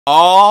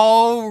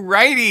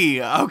Alrighty,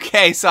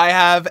 okay, so I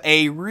have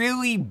a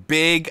really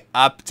big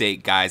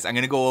update, guys. I'm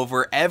going to go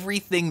over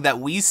everything that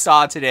we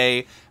saw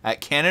today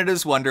at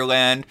Canada's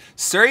Wonderland.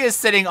 Surya is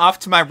sitting off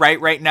to my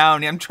right now,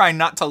 and I'm trying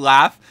not to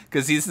laugh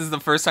because this is the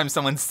first time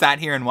someone sat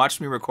here and watched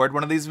me record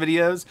one of these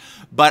videos.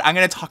 But I'm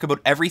going to talk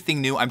about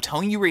everything new. I'm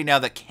telling you right now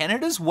that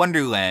Canada's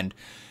Wonderland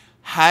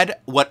had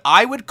what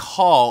I would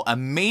call a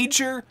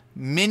major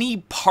mini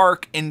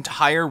park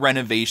entire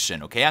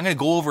renovation. Okay, I'm gonna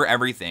go over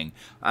everything,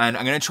 and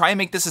I'm gonna try and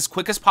make this as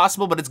quick as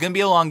possible, but it's gonna be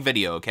a long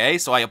video. Okay,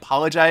 so I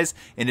apologize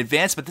in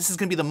advance, but this is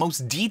gonna be the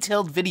most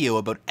detailed video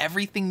about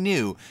everything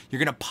new you're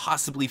gonna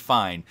possibly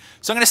find.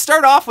 So I'm gonna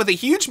start off with a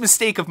huge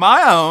mistake of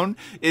my own.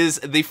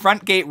 Is the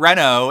front gate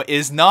reno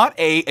is not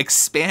a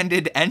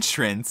expanded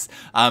entrance.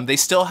 They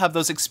still have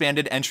those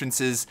expanded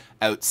entrances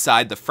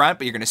outside the front,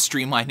 but you're gonna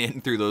streamline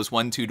in through those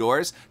 1-2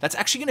 doors. That's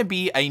actually gonna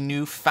be a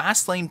new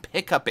fast lane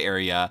pickup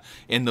area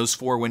in those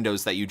 4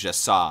 windows that you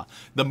just saw.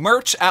 The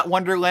merch at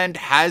Wonderland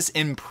has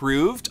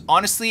improved.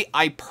 Honestly,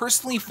 I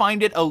personally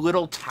find it a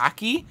little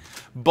tacky,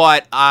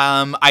 but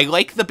I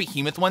like the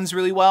Behemoth ones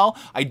really well.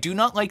 I do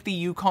not like the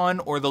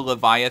Yukon or the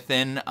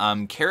Leviathan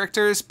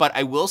characters, but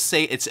I will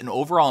say it's an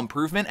overall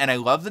improvement, and I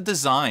love the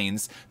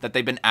designs that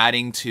they've been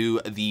adding to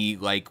the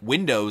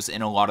windows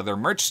in a lot of their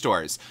merch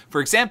stores.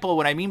 For example,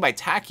 what I mean by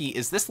tacky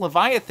is this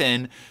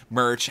Leviathan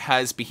merch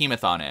has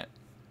Behemoth on it.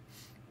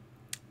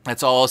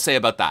 That's all I'll say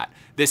about that.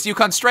 This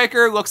Yukon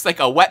Striker looks like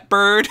a wet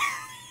bird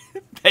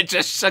that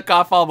just shook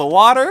off all the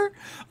water.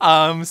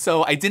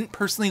 So I didn't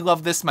personally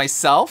love this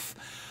myself.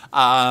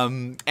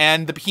 And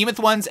the Behemoth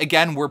ones,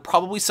 again, were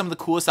probably some of the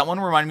coolest. That one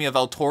reminded me of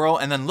El Toro.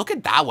 And then look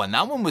at that one.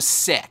 That one was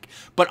sick.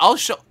 But I'll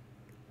show...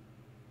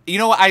 You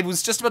know what? I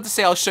was just about to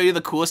say I'll show you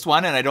the coolest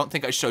one, and I don't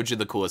think I showed you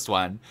the coolest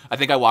one. I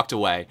think I walked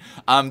away.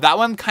 That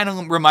one kind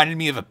of reminded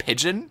me of a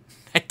pigeon.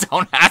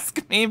 Don't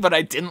ask me, but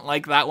I didn't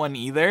like that one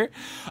either.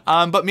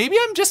 But maybe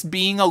I'm just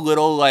being a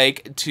little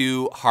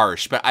too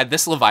harsh. But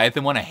this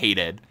Leviathan one I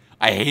hated.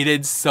 I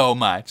hated so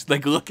much.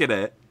 Look at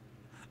it.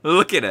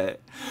 Look at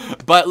it.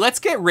 But let's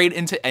get right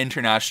into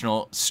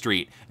International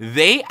Street.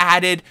 They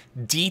added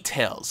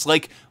details.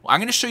 I'm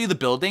going to show you the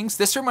buildings.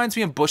 This reminds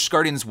me of Busch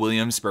Gardens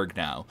Williamsburg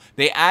now.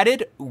 They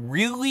added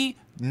really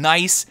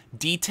nice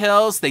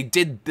details. They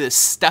did the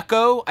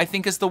stucco, I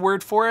think is the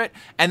word for it,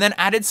 and then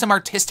added some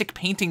artistic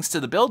paintings to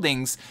the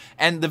buildings,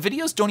 and the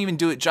videos don't even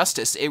do it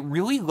justice. It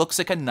really looks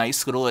like a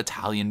nice little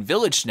Italian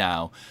village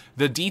now.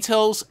 The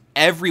details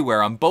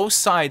everywhere on both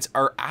sides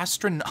are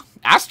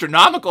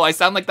astronomical. I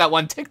sound like that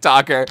one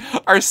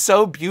TikToker. Are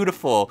so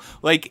beautiful.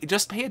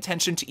 Just pay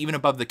attention to even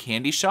above the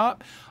candy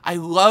shop. I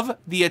love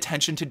the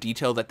attention to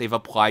detail that they've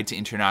applied to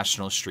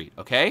International Street,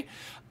 okay?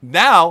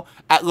 Now,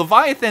 at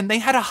Leviathan, they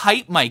had a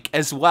hype mic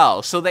as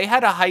well. So they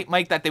had a hype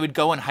mic that they would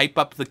go and hype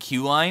up the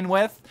queue line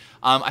with.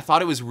 I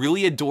thought it was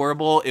really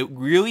adorable. It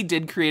really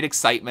did create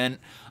excitement.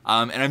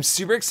 And I'm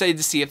super excited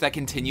to see if that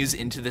continues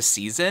into the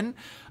season.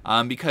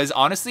 Because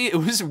honestly, it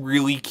was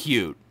really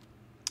cute.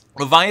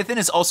 Leviathan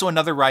is also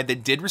another ride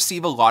that did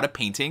receive a lot of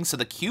painting. So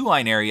the queue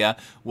line area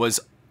was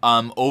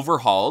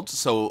overhauled.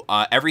 So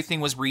everything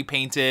was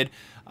repainted.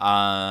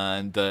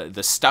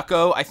 The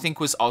stucco, I think,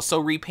 was also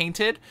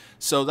repainted.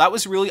 So that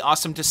was really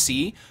awesome to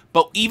see.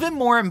 But even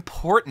more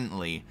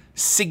importantly,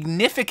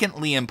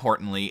 significantly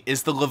importantly,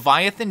 is the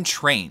Leviathan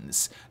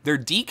trains. Their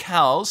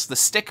decals, the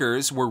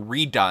stickers, were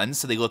redone,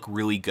 so they look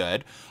really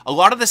good. A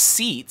lot of the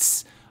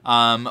seats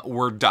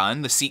were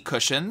done, the seat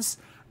cushions.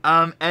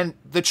 And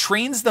the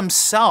trains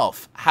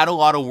themselves had a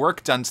lot of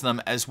work done to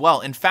them as well.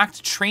 In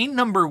fact, train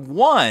number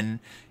 1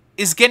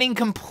 is getting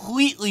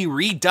completely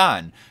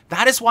redone.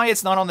 That is why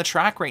it's not on the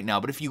track right now.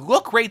 But if you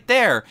look right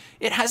there,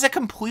 it has a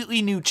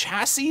completely new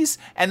chassis.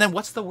 And then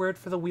what's the word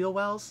for the wheel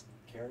wells?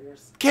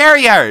 Carriers.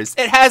 Carriers.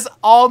 It has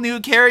all new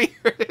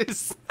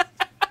carriers.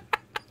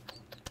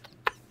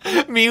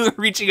 Me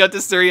reaching out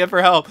to Surya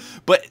for help.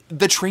 But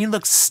the train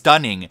looks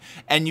stunning,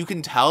 and you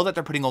can tell that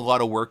they're putting a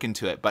lot of work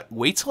into it. But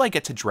wait till I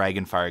get to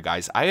Dragonfire,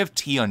 guys. I have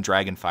tea on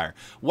Dragonfire.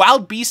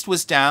 Wild Beast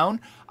was down.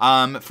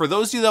 For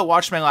those of you that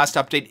watched my last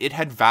update, it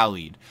had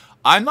valleyed.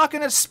 I'm not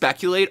going to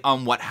speculate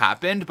on what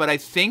happened, but I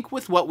think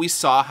with what we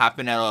saw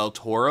happen at El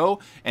Toro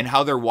and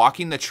how they're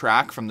walking the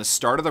track from the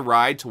start of the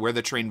ride to where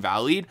the train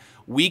valleyed,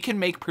 we can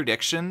make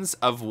predictions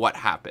of what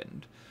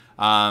happened.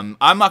 I'm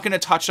not going to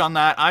touch on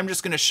that. I'm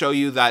just going to show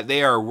you that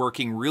they are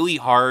working really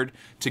hard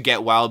to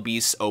get Wild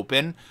Beasts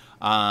open.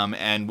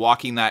 And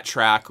walking that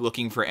track,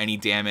 looking for any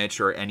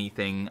damage or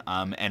anything.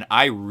 And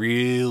I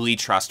really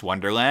trust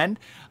Wonderland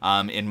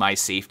in my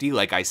safety.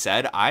 Like I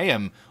said, I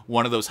am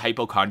one of those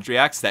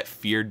hypochondriacs that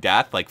fear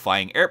death, like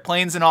flying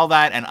airplanes and all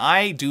that, and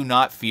I do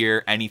not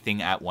fear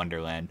anything at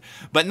Wonderland.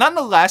 But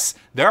nonetheless,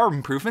 there are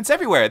improvements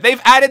everywhere.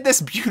 They've added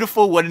this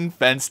beautiful wooden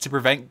fence to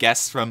prevent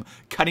guests from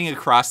cutting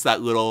across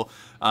that little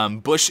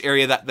bush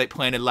area that they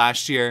planted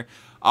last year.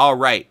 All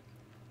right.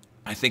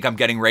 I think I'm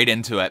getting right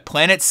into it.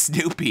 Planet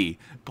Snoopy.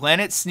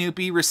 Planet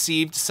Snoopy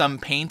received some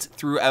paint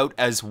throughout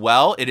as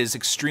well. It is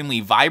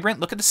extremely vibrant.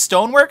 Look at the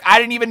stonework. I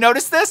didn't even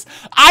notice this.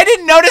 I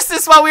didn't notice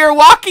this while we were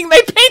walking.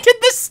 They painted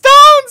the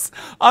clowns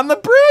on the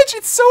bridge.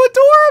 It's so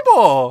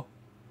adorable.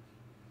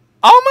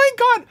 Oh my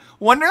god.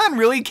 Wonderland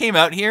really came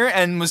out here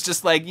and was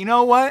just like, you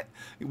know what?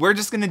 We're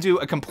just going to do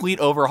a complete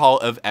overhaul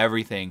of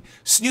everything.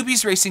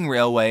 Snoopy's Racing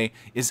Railway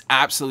is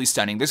absolutely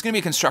stunning. There's going to be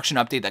a construction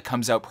update that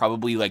comes out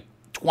probably like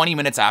 20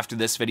 minutes after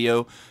this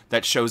video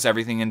that shows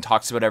everything and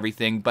talks about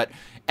everything. But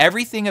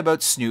everything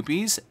about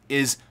Snoopy's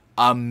is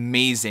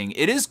amazing.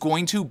 It is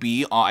going to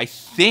be, I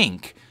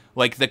think,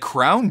 like the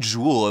crown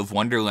jewel of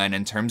Wonderland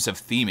in terms of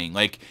theming.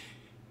 Like,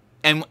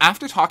 and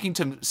after talking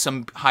to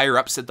some higher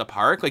ups at the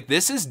park, like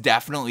this is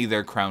definitely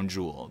their crown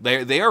jewel.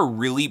 They are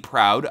really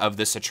proud of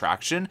this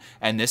attraction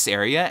and this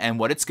area and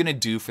what it's going to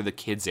do for the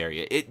kids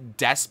area. It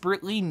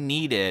desperately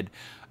needed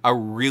a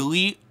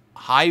really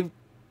high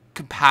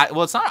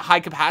well, it's not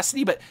high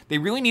capacity, but they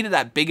really needed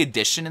that big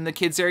addition in the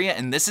kids area,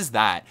 and this is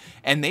that.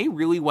 And they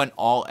really went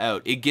all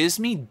out. It gives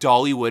me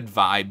Dollywood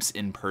vibes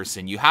in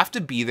person. You have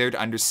to be there to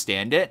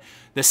understand it.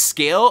 The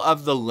scale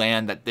of the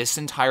land that this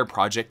entire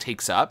project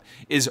takes up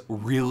is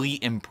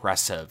really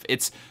impressive.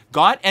 It's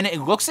got, and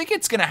it looks like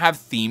it's going to have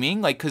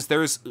theming, like, because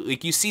there's,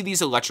 like, you see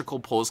these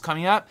electrical poles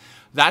coming up.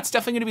 That's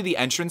definitely going to be the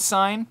entrance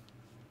sign.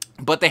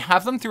 But they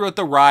have them throughout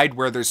the ride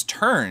where there's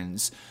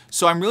turns.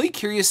 So I'm really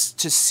curious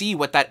to see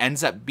what that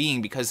ends up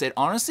being, because it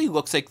honestly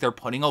looks like they're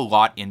putting a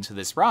lot into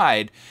this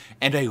ride.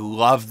 And I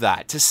love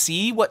that. To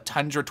see what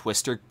Tundra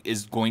Twister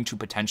is going to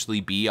potentially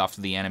be off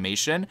of the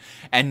animation.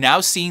 And now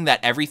seeing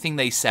that everything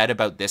they said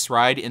about this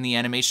ride in the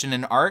animation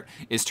and art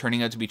is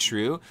turning out to be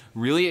true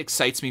really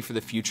excites me for the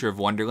future of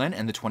Wonderland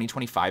and the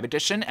 2025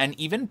 edition, and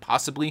even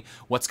possibly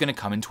what's going to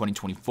come in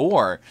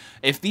 2024.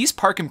 If these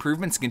park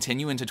improvements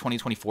continue into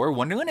 2024,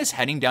 Wonderland is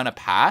heading down a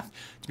path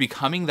to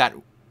becoming that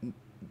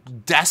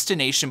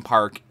destination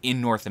park in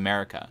North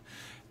America.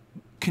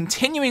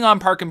 Continuing on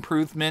park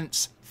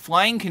improvements,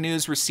 Flying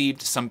Canoes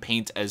received some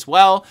paint as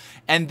well,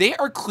 and they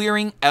are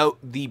clearing out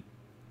the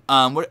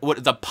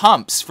the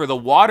pumps for the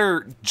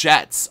water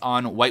jets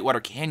on Whitewater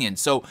Canyon.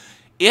 So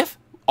if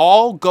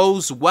all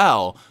goes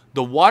well,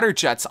 the water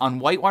jets on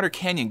Whitewater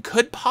Canyon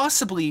could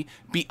possibly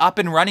be up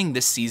and running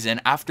this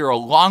season after a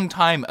long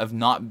time of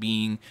not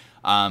being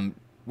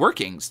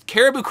workings.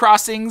 Caribou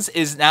Crossings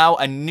is now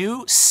a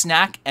new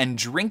snack and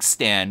drink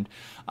stand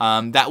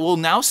that will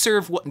now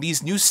serve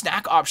these new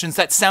snack options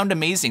that sound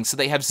amazing. So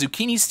they have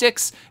zucchini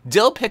sticks,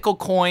 dill pickle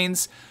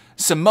coins,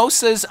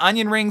 samosas,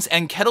 onion rings,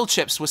 and kettle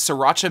chips with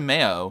sriracha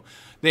mayo.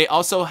 They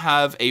also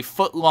have a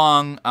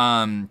foot-long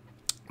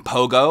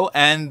pogo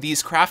and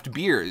these craft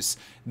beers.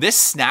 This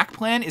snack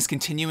plan is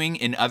continuing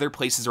in other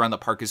places around the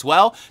park as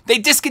well. They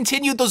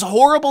discontinued those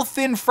horrible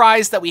thin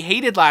fries that we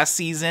hated last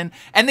season,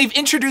 and they've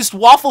introduced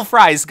waffle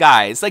fries,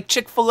 guys, like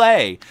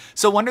Chick-fil-A.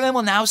 So Wonderland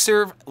will now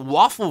serve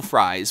waffle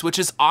fries, which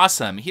is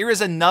awesome. Here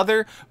is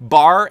another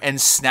bar and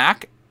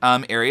snack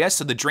area.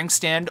 So the drink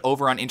stand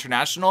over on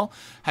International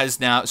has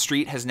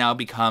now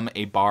become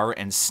a bar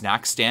and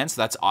snack stand. So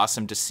that's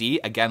awesome to see.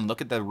 Again, look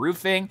at the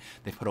roofing.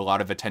 They put a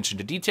lot of attention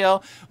to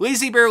detail.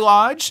 Lazy Bear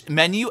Lodge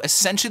menu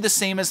essentially the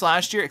same as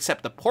last year,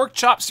 except the pork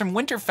chops from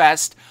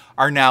Winterfest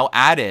are now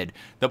added.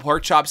 The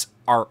pork chops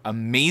are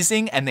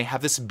amazing, and they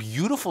have this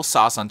beautiful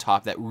sauce on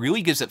top that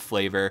really gives it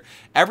flavor.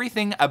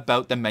 Everything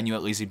about the menu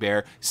at Lazy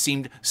Bear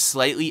seemed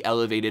slightly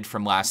elevated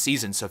from last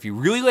season. So if you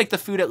really like the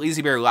food at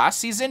Lazy Bear last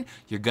season,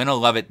 you're gonna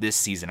love it this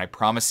season. I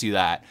promise you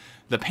that.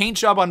 The paint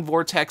job on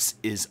Vortex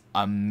is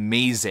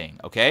amazing,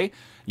 okay?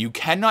 You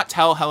cannot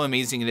tell how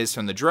amazing it is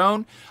from the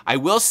drone. I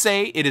will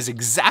say it is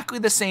exactly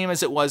the same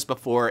as it was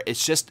before.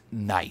 It's just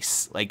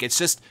nice. Like, it's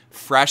just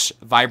fresh,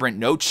 vibrant,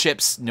 no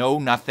chips, no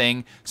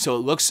nothing. So it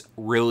looks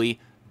really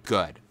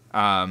good.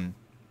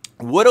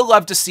 Would have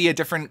loved to see a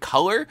different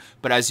color,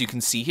 but as you can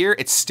see here,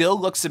 it still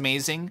looks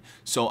amazing.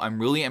 So I'm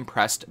really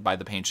impressed by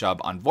the paint job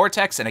on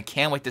Vortex, and I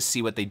can't wait to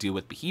see what they do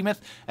with Behemoth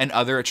and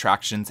other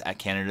attractions at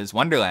Canada's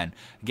Wonderland.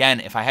 Again,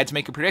 if I had to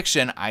make a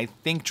prediction, I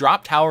think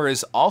Drop Tower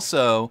is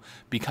also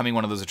becoming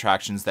one of those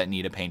attractions that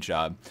need a paint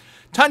job.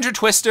 Tundra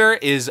Twister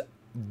is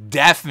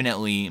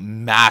definitely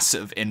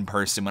massive in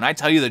person. When I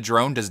tell you the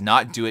drone does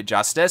not do it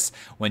justice,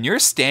 when you're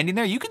standing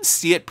there, you can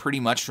see it pretty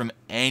much from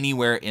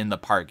anywhere in the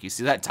park. You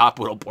see that top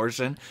little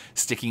portion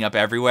sticking up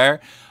everywhere.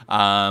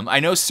 I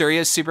know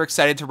Surya is super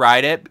excited to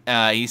ride it.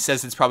 He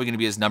says it's probably going to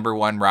be his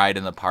 #1 ride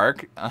in the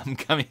park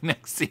coming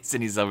next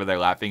season. He's over there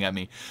laughing at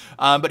me.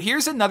 But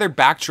here's another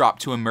backdrop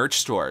to a merch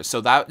store. So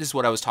that is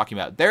what I was talking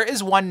about. There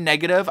is one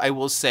negative, I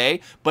will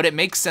say, but it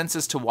makes sense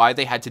as to why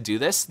they had to do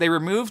this. They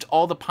removed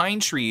all the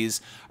pine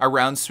trees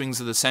around Swings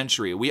of the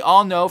Century. We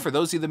all know, for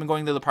those of you that have been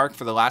going to the park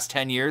for the last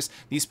 10 years,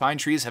 these pine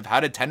trees have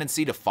had a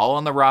tendency to fall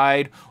on the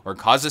ride or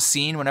cause a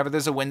scene whenever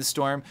there's a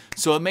windstorm.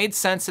 So it made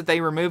sense that they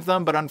removed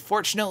them, but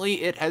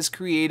unfortunately it has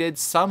created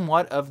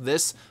somewhat of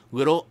this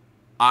little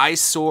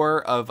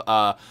eyesore of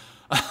a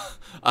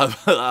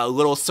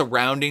little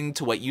surrounding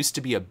to what used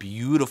to be a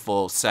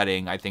beautiful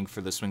setting, I think, for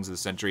the Swings of the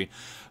Century.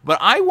 But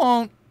I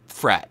won't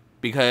fret,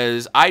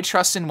 because I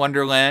trust in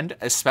Wonderland,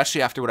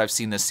 especially after what I've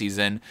seen this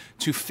season,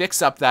 to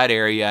fix up that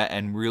area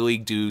and really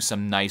do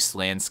some nice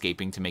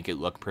landscaping to make it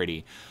look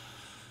pretty.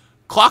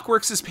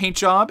 Clockworks' paint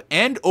job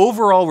and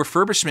overall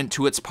refurbishment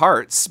to its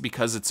parts,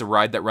 because it's a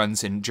ride that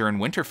runs during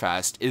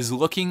Winterfest, is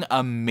looking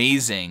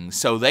amazing.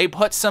 So they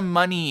put some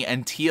money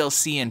and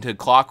TLC into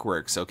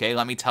Clockworks, okay?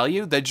 Let me tell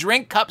you, the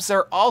drink cups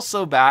are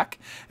also back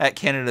at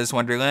Canada's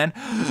Wonderland.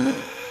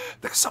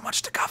 There's so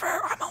much to cover.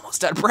 I'm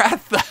almost out of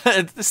breath.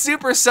 The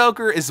Super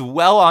Soaker is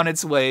well on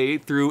its way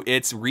through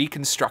its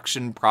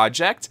reconstruction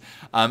project.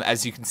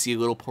 As you can see, a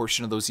little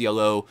portion of those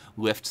yellow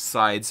lift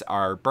sides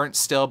are burnt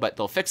still, but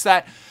they'll fix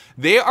that.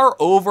 They are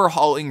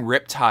overhauling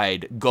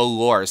Riptide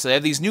galore. So they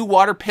have these new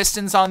water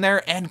pistons on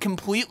there and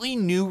completely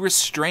new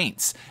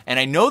restraints. And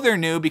I know they're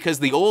new because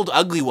the old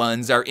ugly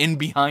ones are in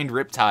behind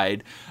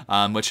Riptide,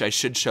 which I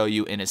should show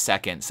you in a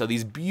second. So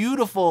these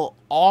beautiful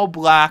all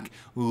black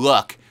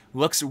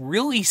looks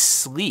really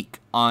sleek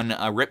on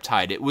a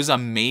Riptide. It was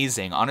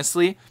amazing.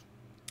 Honestly,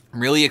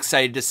 I'm really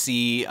excited to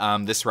see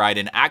this ride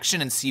in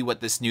action and see what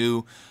this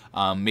new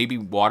maybe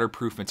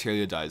waterproof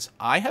material does.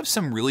 I have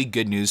some really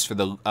good news for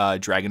the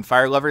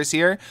Dragonfire lovers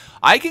here.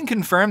 I can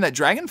confirm that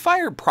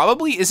Dragonfire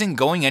probably isn't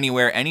going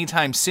anywhere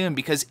anytime soon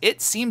because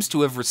it seems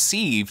to have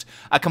received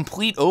a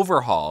complete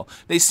overhaul.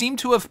 They seem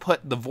to have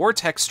put the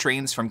Vortex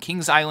trains from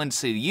Kings Island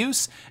to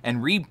use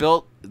and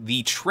rebuilt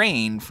the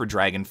train for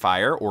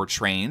Dragonfire, or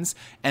trains,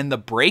 and the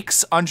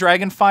brakes on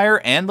Dragonfire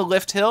and the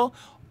lift hill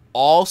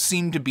all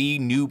seem to be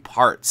new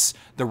parts.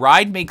 The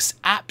ride makes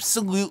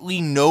absolutely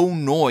no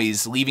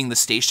noise leaving the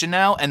station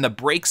now, and the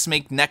brakes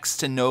make next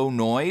to no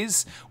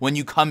noise when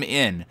you come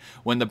in.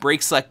 When the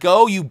brakes let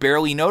go, you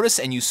barely notice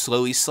and you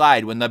slowly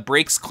slide. When the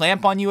brakes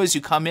clamp on you as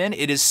you come in,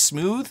 it is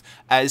smooth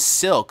as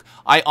silk.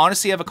 I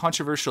honestly have a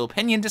controversial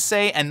opinion to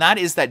say, and that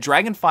is that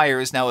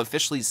Dragonfire is now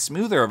officially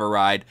smoother of a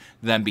ride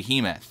than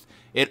Behemoth.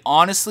 It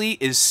honestly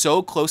is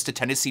so close to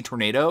Tennessee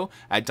Tornado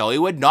at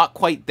Dollywood. Not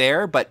quite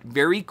there, but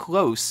very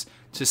close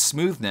to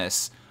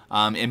smoothness,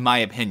 in my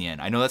opinion.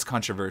 I know that's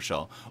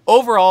controversial.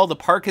 Overall, the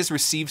park has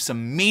received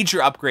some major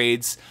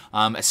upgrades,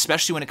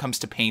 especially when it comes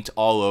to paint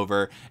all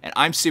over, and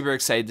I'm super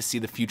excited to see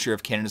the future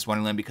of Canada's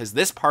Wonderland because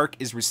this park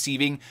is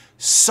receiving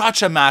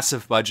such a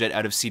massive budget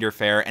out of Cedar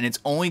Fair, and it's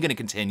only going to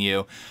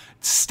continue.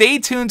 Stay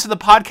tuned to the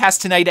podcast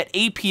tonight at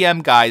 8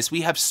 p.m., guys.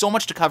 We have so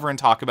much to cover and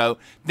talk about.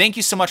 Thank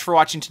you so much for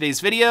watching today's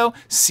video.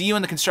 See you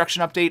in the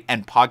construction update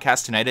and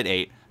podcast tonight at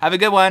 8. Have a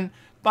good one.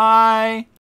 Bye.